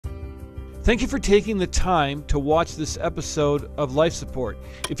Thank you for taking the time to watch this episode of Life Support.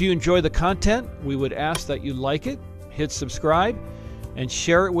 If you enjoy the content, we would ask that you like it, hit subscribe, and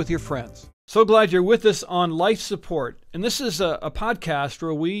share it with your friends. So glad you're with us on Life Support. And this is a podcast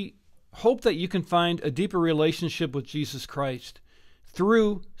where we hope that you can find a deeper relationship with Jesus Christ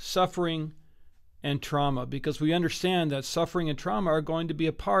through suffering and trauma, because we understand that suffering and trauma are going to be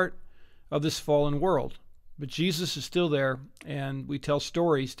a part of this fallen world. But Jesus is still there, and we tell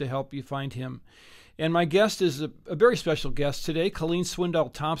stories to help you find him. And my guest is a very special guest today, Colleen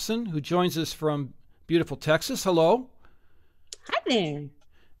Swindoll Thompson, who joins us from beautiful Texas. Hello. Hi there.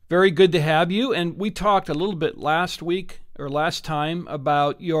 Very good to have you. And we talked a little bit last time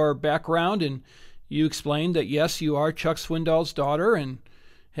about your background, and you explained that, yes, you are Chuck Swindoll's daughter and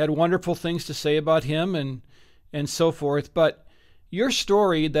had wonderful things to say about him and so forth. But your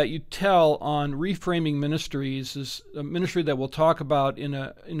story that you tell on Reframing Ministries is a ministry that we'll talk about in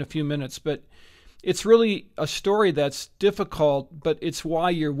a few minutes, but it's really a story that's difficult, but it's why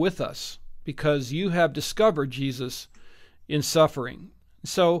you're with us, because you have discovered Jesus in suffering.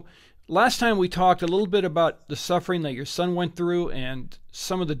 So last time we talked a little bit about the suffering that your son went through and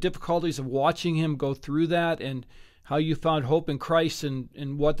some of the difficulties of watching him go through that, and how you found hope in Christ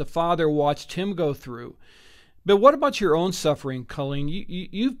and what the Father watched him go through. But what about your own suffering, Colleen?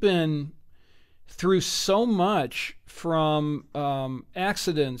 You've been through so much, from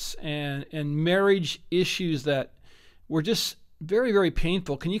accidents and marriage issues that were just very, very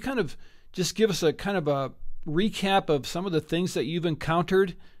painful. Can you kind of just give us a kind of a recap of some of the things that you've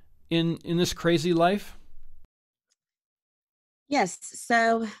encountered in this crazy life? Yes.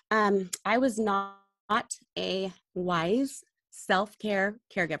 So I was not a wise self-care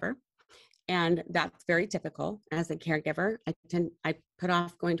caregiver. And that's very typical as a caregiver. I put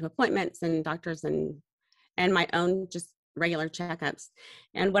off going to appointments and doctors and my own just regular checkups.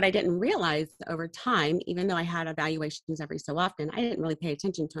 And what I didn't realize over time, even though I had evaluations every so often, I didn't really pay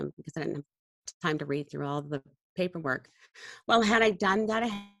attention to them because I didn't have time to read through all the paperwork. Well, had I done that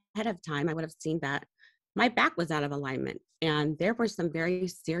ahead of time, I would have seen that my back was out of alignment. And there were some very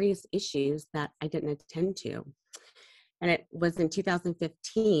serious issues that I didn't attend to. And it was in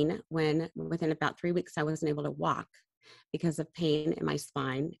 2015 when, within about 3 weeks, I wasn't able to walk because of pain in my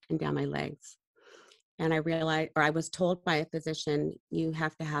spine and down my legs. And I realized, or I was told by a physician, you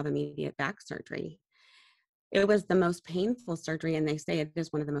have to have immediate back surgery. It was the most painful surgery, and they say it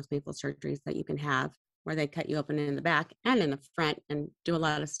is one of the most painful surgeries that you can have, where they cut you open in the back and in the front and do a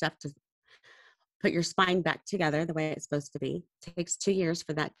lot of stuff to put your spine back together the way it's supposed to be. It takes 2 years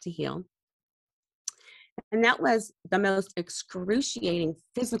for that to heal. And that was the most excruciating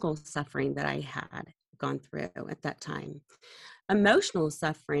physical suffering that I had gone through at that time. Emotional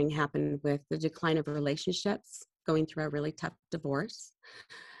suffering happened with the decline of relationships, going through a really tough divorce.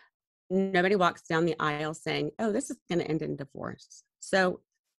 Nobody walks down the aisle saying, oh, this is going to end in divorce. So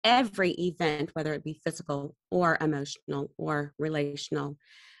every event, whether it be physical or emotional or relational,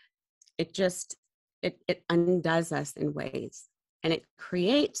 it undoes us in ways. And it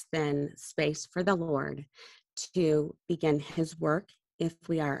creates then space for the Lord to begin his work if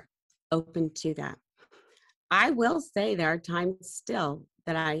we are open to that. I will say there are times still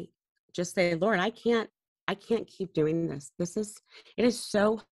that I just say, Lord, I can't keep doing this. It is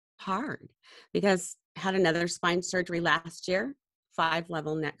so hard, because I had another spine surgery last year,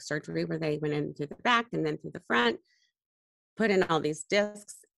 5-level neck surgery, where they went in through the back and then through the front, put in all these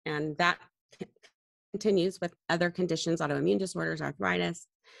discs, and that continues with other conditions, autoimmune disorders, arthritis.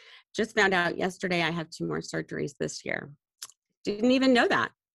 Just found out yesterday I have 2 more surgeries this year. Didn't even know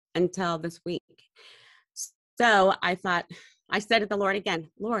that until this week. So I said to the Lord again,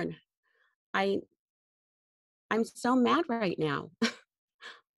 Lord, I'm so mad right now.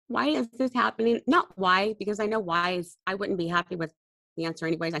 Why is this happening? Not why, because I know why is I wouldn't be happy with the answer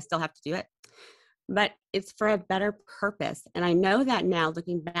anyways. I still have to do it. But it's for a better purpose. And I know that now,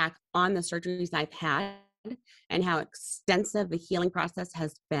 looking back on the surgeries I've had and how extensive the healing process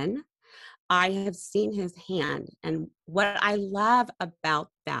has been, I have seen his hand. And what I love about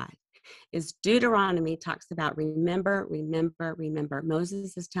that is Deuteronomy talks about remember, remember, remember.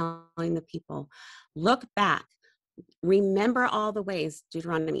 Moses is telling the people, look back. Remember all the ways,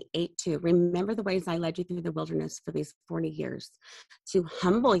 Deuteronomy 8:2. Remember the ways I led you through the wilderness for these 40 years to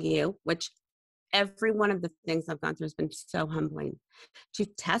humble you, which every one of the things I've gone through has been so humbling, to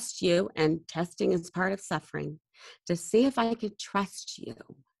test you, and testing is part of suffering, to see if I could trust you.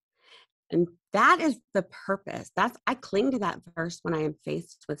 And that is the purpose. I cling to that verse when I am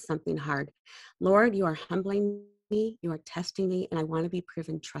faced with something hard. Lord, you are humbling me, you are testing me, and I want to be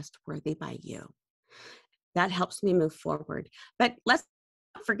proven trustworthy by you. That helps me move forward. But let's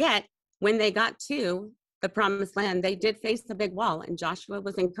not forget, when they got to the promised land, they did face a big wall, and Joshua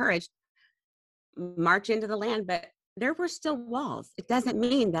was encouraged, march into the land, but there were still walls. It doesn't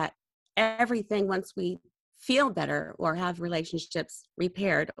mean that everything, once we feel better or have relationships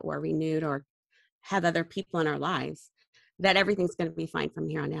repaired or renewed or have other people in our lives, that everything's going to be fine from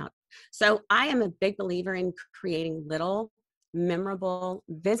here on out. So I am a big believer in creating little, memorable,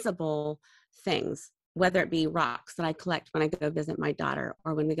 visible things, whether it be rocks that I collect when I go visit my daughter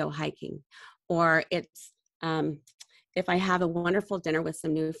or when we go hiking, or it's if I have a wonderful dinner with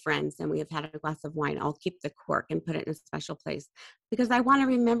some new friends and we have had a glass of wine, I'll keep the cork and put it in a special place because I want to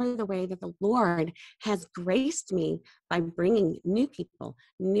remember the way that the Lord has graced me by bringing new people,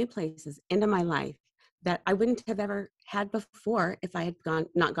 new places into my life that I wouldn't have ever had before if I had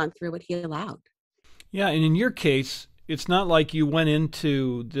not gone through what He allowed. Yeah, and in your case, it's not like you went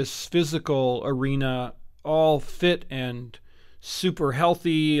into this physical arena all fit and super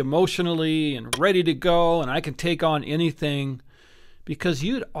healthy emotionally and ready to go, and I can take on anything, because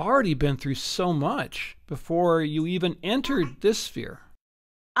you'd already been through so much before you even entered this sphere.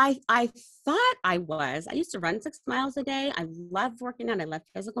 I thought I was. I used to run 6 miles a day. I love working out. I love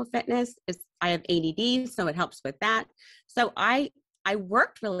physical fitness. I have ADD, so it helps with that. So I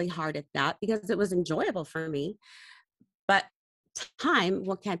worked really hard at that because it was enjoyable for me. But time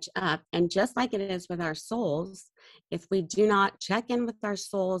will catch up. And just like it is with our souls, if we do not check in with our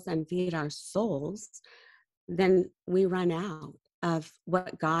souls and feed our souls, then we run out of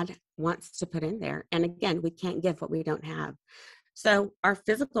what God wants to put in there. And again, we can't give what we don't have. So our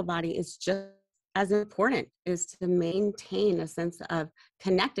physical body is just as important, is to maintain a sense of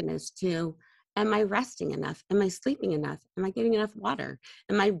connectedness to, am I resting enough? Am I sleeping enough? Am I getting enough water?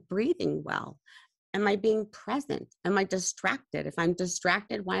 Am I breathing well? Am I being present? Am I distracted? If I'm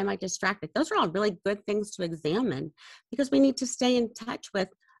distracted, why am I distracted? Those are all really good things to examine because we need to stay in touch with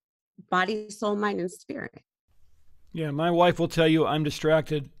body, soul, mind, and spirit. Yeah, my wife will tell you I'm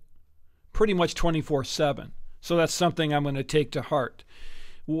distracted pretty much 24/7. So that's something I'm going to take to heart.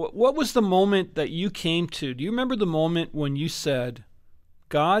 What was the moment that you came to? Do you remember the moment when you said,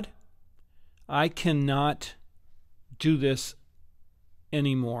 God, I cannot do this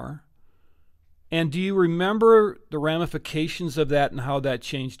anymore? And do you remember the ramifications of that and how that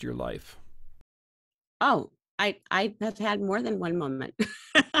changed your life? Oh, I have had more than one moment.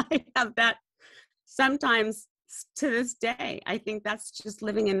 I have that sometimes to this day. I think that's just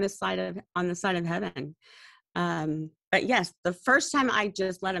living on the side of heaven. But yes, the first time I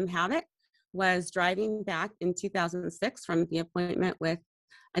just let him have it was driving back in 2006 from the appointment with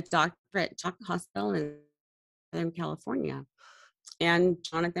a doctor at Chuck Hospital in California. And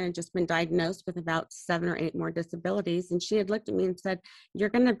Jonathan had just been diagnosed with about 7 or 8 more disabilities. And she had looked at me and said, you're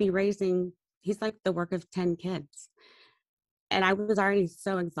going to be raising, he's like the work of 10 kids. And I was already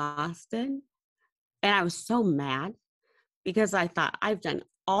so exhausted. And I was so mad because I thought, I've done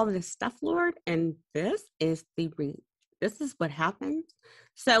all this stuff, Lord, and this is what happened.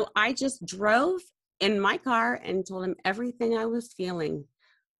 So I just drove in my car and told him everything I was feeling.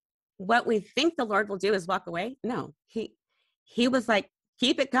 What we think the Lord will do is walk away. No, he was like,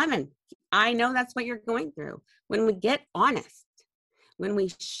 keep it coming. I know that's what you're going through. When we get honest, when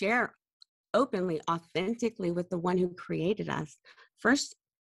we share openly, authentically with the one who created us, first,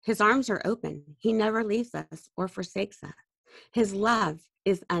 his arms are open. He never leaves us or forsakes us. His love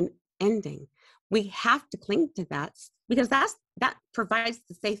is unending. We have to cling to that because that provides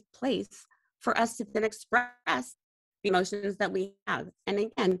the safe place for us to then express the emotions that we have. And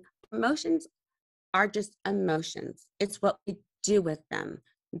again, emotions are just emotions. It's what we do with them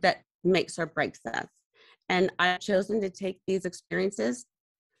that makes or breaks us. And I've chosen to take these experiences.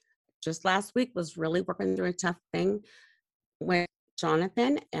 Just last week was really working through a tough thing with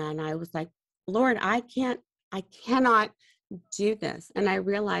Jonathan. And I was like, Lord, I cannot do this. And I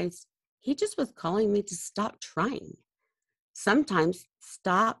realized he just was calling me to stop trying. Sometimes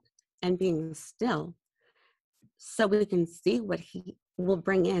stop and being still so we can see what he will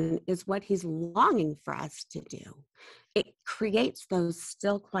bring in is what he's longing for us to do. It creates those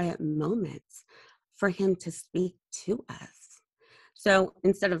still quiet moments for him to speak to us. So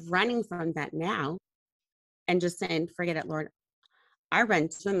instead of running from that now and just saying, forget it, Lord, I run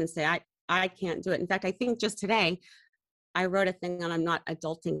to him and say, I can't do it. In fact, I think just today, I wrote a thing on I'm not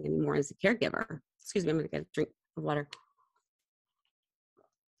adulting anymore as a caregiver. Excuse me, I'm going to get a drink of water.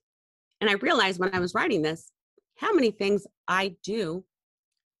 And I realized when I was writing this, how many things I do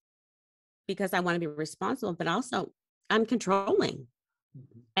because I want to be responsible, but also I'm controlling.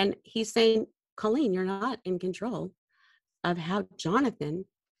 Mm-hmm. And he's saying, Colleen, you're not in control of how Jonathan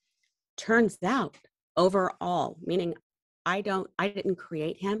turns out overall, meaning I didn't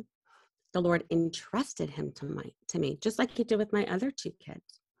create him. the Lord entrusted him to me, just like he did with my other two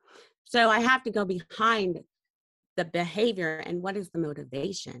kids. So I have to go behind the behavior and what is the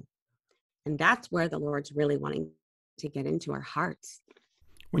motivation. And that's where the Lord's really wanting to get into our hearts.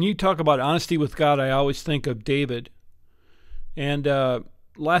 When you talk about honesty with God, I always think of David. And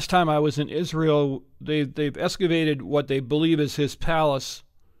last time I was in Israel, they've excavated what they believe is his palace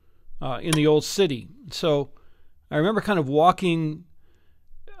in the old city. So I remember kind of walking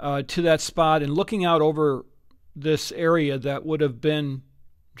to that spot and looking out over this area that would have been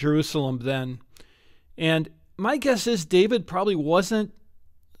Jerusalem then. And my guess is David probably wasn't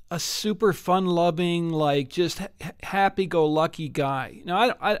a super fun-loving, like just happy-go-lucky guy.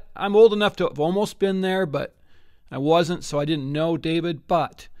 Now, I'm old enough to have almost been there, but I wasn't, so I didn't know David.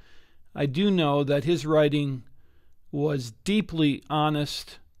 But I do know that his writing was deeply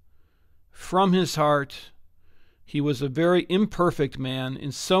honest from his heart. He was a very imperfect man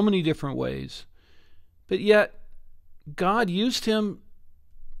in so many different ways. But yet, God used him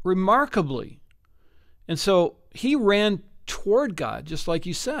remarkably. And so he ran toward God, just like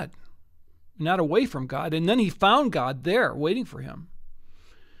you said, not away from God. And then he found God there waiting for him.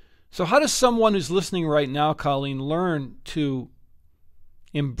 So how does someone who's listening right now, Colleen, learn to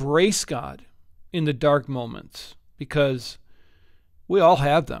embrace God in the dark moments? Because we all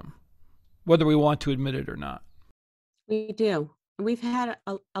have them, whether we want to admit it or not. We do. We've had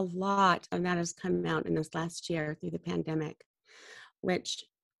a lot of that has come out in this last year through the pandemic, which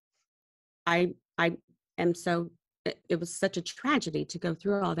I am so, it was such a tragedy to go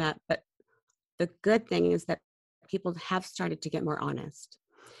through all that. But the good thing is that people have started to get more honest.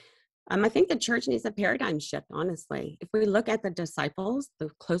 I think the church needs a paradigm shift, honestly. If we look at the disciples, the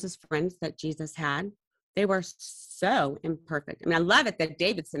closest friends that Jesus had, they were so imperfect. I mean, I love it that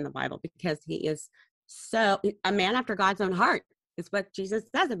David's in the Bible because he is so a man after God's own heart is what Jesus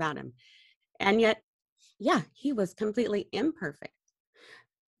says about him. And yet, yeah, he was completely imperfect.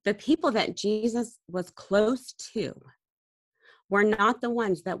 The people that Jesus was close to were not the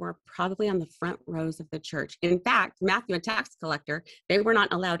ones that were probably on the front rows of the church. In fact, Matthew, a tax collector, they were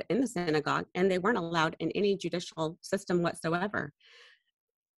not allowed in the synagogue, and they weren't allowed in any judicial system whatsoever.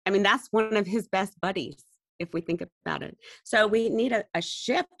 I mean, that's one of his best buddies, if we think about it. So we need a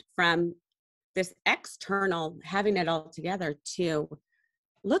shift from this external having it all together to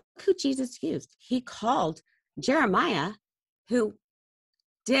look who Jesus used. He called Jeremiah, who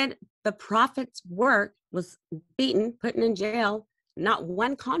did the prophet's work, was beaten, put in jail, not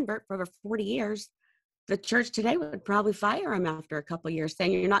one convert for over 40 years. The church today would probably fire him after a couple of years,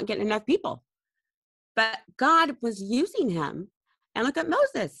 saying you're not getting enough people. But God was using him. And look at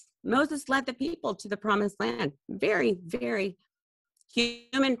Moses. Moses led the people to the promised land. Very, very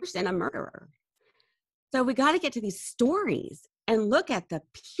human person, a murderer. So we got to get to these stories and look at the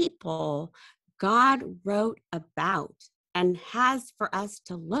people God wrote about and has for us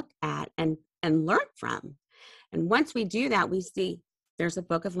to look at and learn from. And once we do that, we see there's a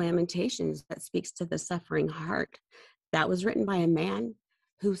book of Lamentations that speaks to the suffering heart. That was written by a man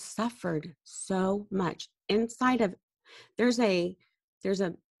who suffered so much. Inside of there's a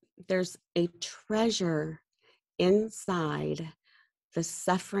treasure inside the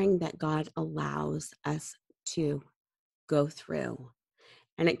suffering that God allows us to go through.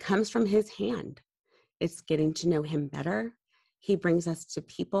 And it comes from his hand. It's getting to know him better. He brings us to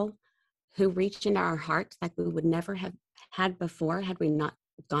people who reach into our hearts like we would never have had before had we not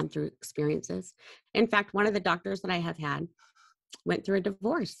gone through experiences. In fact, one of the doctors that I have had went through a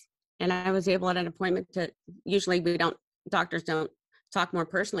divorce, and I was able at an appointment to, usually doctors don't talk more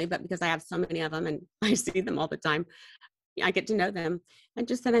personally, but because I have so many of them and I see them all the time, I get to know them. I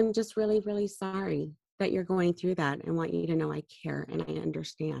just said, I'm just really, really sorry that you're going through that, and want you to know I care and I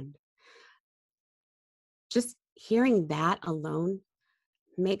understand. Just hearing that alone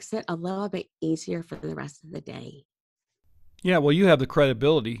makes it a little bit easier for the rest of the day. Yeah, well, you have the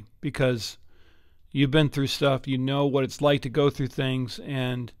credibility because you've been through stuff. You know what it's like to go through things.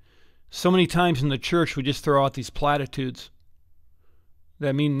 And so many times in the church, we just throw out these platitudes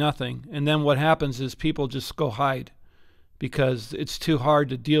that mean nothing. And then what happens is people just go hide because it's too hard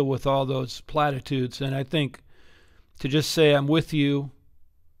to deal with all those platitudes. And I think to just say, I'm with you,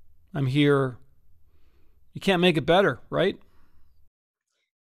 I'm here, you can't make it better, right?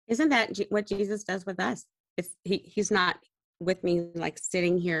 Isn't that what Jesus does with us? He's not with me like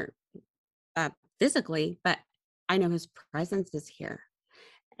sitting here physically, but I know his presence is here.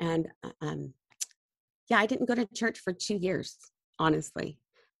 And yeah, I didn't go to church for 2 years, honestly,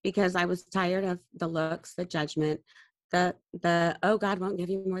 because I was tired of the looks, the judgment, the oh, God won't give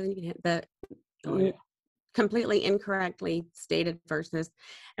you more than you can. completely incorrectly stated verses.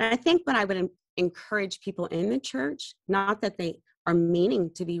 And I think what I would encourage people in the church, not that they are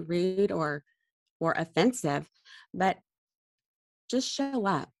meaning to be rude or offensive, but just show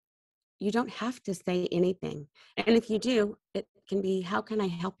up. You don't have to say anything. And if you do, it can be, how can I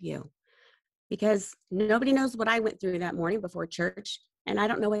help you? Because nobody knows what I went through that morning before church. And I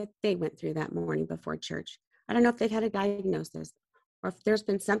don't know what they went through that morning before church. I don't know if they've had a diagnosis or if there's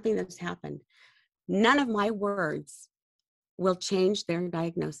been something that's happened. None of my words will change their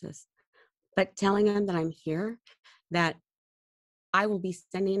diagnosis. But telling them that I'm here, that I will be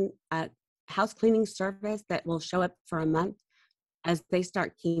sending a house cleaning service that will show up for a month as they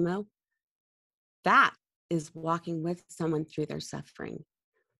start chemo, that is walking with someone through their suffering.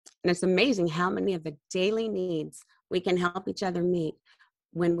 And it's amazing how many of the daily needs we can help each other meet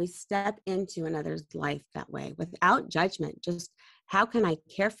when we step into another's life that way, without judgment. Just how can I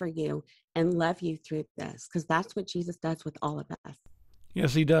care for you and love you through this? Because that's what Jesus does with all of us.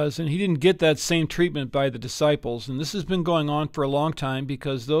 Yes, he does. And he didn't get that same treatment by the disciples. And this has been going on for a long time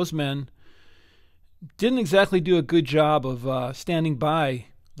because those men didn't exactly do a good job of standing by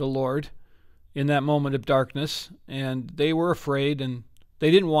the Lord in that moment of darkness. And they were afraid and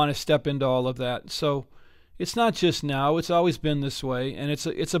they didn't want to step into all of that. So it's not just now. It's always been this way. And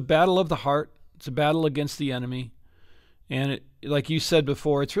it's a battle of the heart. It's a battle against the enemy. And like you said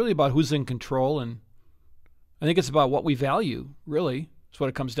before, it's really about who's in control. And I think it's about what we value, really. That's what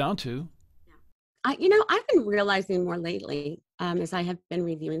it comes down to. I've been realizing more lately as I have been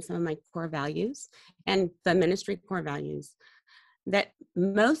reviewing some of my core values and the ministry core values, that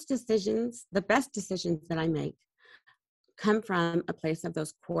most decisions, the best decisions that I make, come from a place of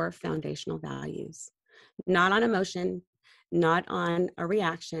those core foundational values, not on emotion, not on a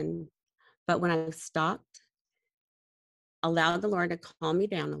reaction, but when I've stopped, allowed the Lord to calm me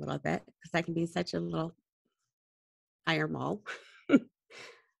down a little bit, because I can be such a little fireball,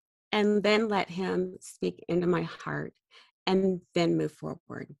 and then let him speak into my heart and then move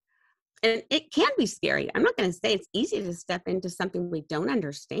forward. And it can be scary. I'm not going to say it's easy to step into something we don't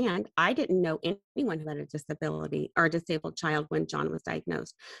understand. I didn't know anyone who had a disability or a disabled child when John was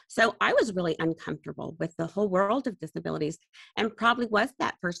diagnosed. So I was really uncomfortable with the whole world of disabilities, and probably was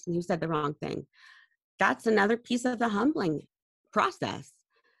that person who said the wrong thing. That's another piece of the humbling process.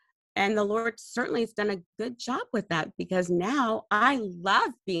 And the Lord certainly has done a good job with that, because now I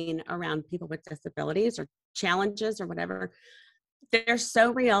love being around people with disabilities or challenges or whatever. They're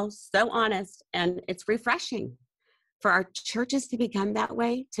so real, so honest, and it's refreshing. For our churches to become that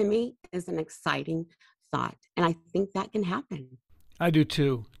way, to me, is an exciting thought. And I think that can happen. I do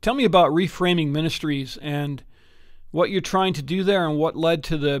too. Tell me about Reframing Ministries and what you're trying to do there and what led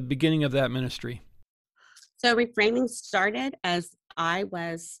to the beginning of that ministry. So Reframing started as I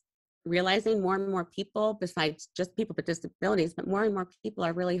was realizing more and more people, besides just people with disabilities, but more and more people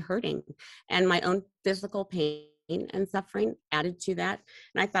are really hurting. And my own physical pain and suffering added to that.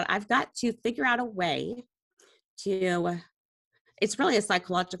 And I thought, I've got to figure out a way to, it's really a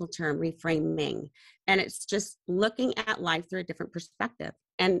psychological term, reframing. And it's just looking at life through a different perspective.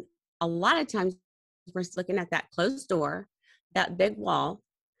 And a lot of times we're looking at that closed door, that big wall,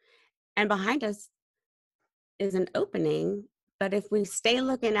 and behind us is an opening. But if we stay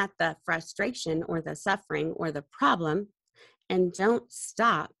looking at the frustration or the suffering or the problem and don't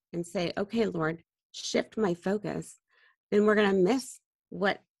stop and say, okay, Lord, shift my focus, then we're going to miss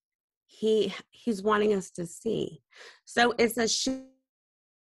what he's wanting us to see. So it's a shift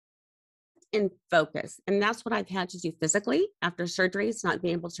in focus. And that's what I've had to do physically after surgeries, not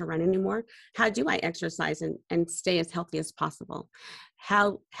being able to run anymore. How do I exercise and stay as healthy as possible?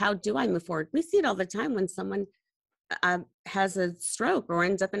 How do I move forward? We see it all the time when someone has a stroke or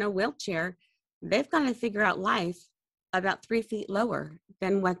ends up in a wheelchair. They've got to figure out life about 3 feet lower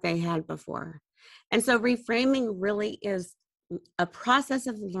than what they had before. And so reframing really is a process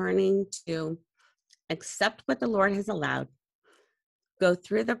of learning to accept what the Lord has allowed, go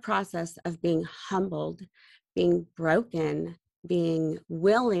through the process of being humbled, being broken, being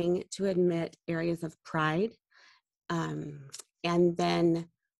willing to admit areas of pride, and then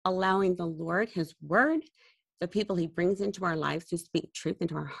allowing the Lord, his word, the people he brings into our lives to speak truth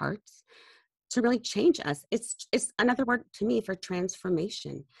into our hearts, to really change us. It's another word to me for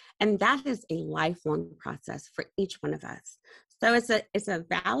transformation. And that is a lifelong process for each one of us. So it's a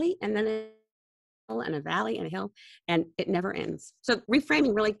valley, and then a hill, and a valley and a hill, and it never ends. So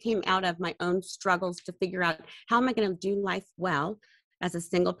reframing really came out of my own struggles to figure out, how am I going to do life well as a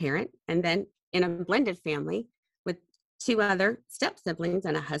single parent, and then in a blended family with 2 other step siblings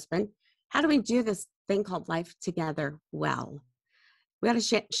and a husband? How do we do this thing called life together well? we got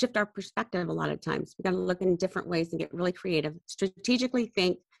to shift our perspective a lot of times. We got to look in different ways and get really creative, strategically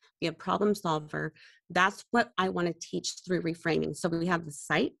think, be a problem solver. That's what I want to teach through reframing. So we have the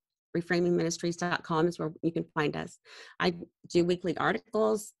site, reframingministries.com is where you can find us. I do weekly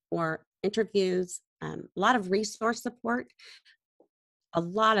articles or interviews, a lot of resource support, a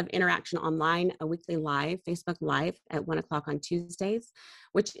lot of interaction online, a weekly live, Facebook Live at 1:00 on Tuesdays,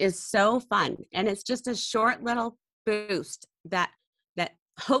 which is so fun. And it's just a short little boost that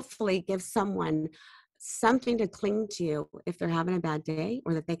hopefully gives someone something to cling to if they're having a bad day,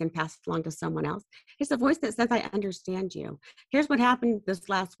 or that they can pass along to someone else. It's a voice that says, I understand you. Here's what happened this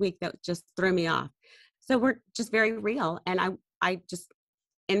last week that just threw me off. So we're just very real. And I just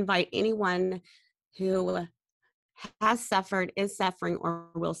invite anyone who has suffered, is suffering, or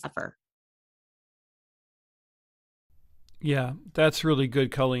will suffer. Yeah, that's really good,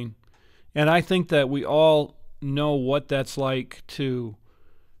 Colleen. And I think that we all know what that's like to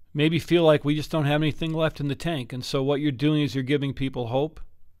maybe feel like we just don't have anything left in the tank. And so what you're doing is you're giving people hope.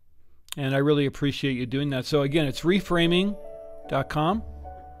 And I really appreciate you doing that. So again, it's reframing.com.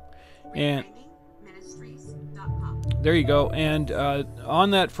 And there you go. And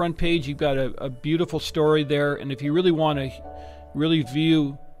on that front page, you've got a beautiful story there. And if you really want to really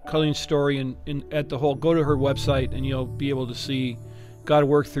view Colleen's story at the whole, go to her website and you'll be able to see God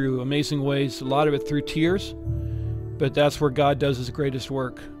work through amazing ways, a lot of it through tears. But that's where God does his greatest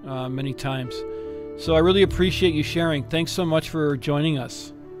work many times. So I really appreciate you sharing. Thanks so much for joining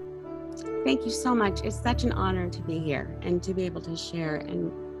us. Thank you so much. It's such an honor to be here and to be able to share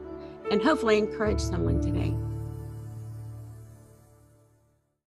and hopefully encourage someone today.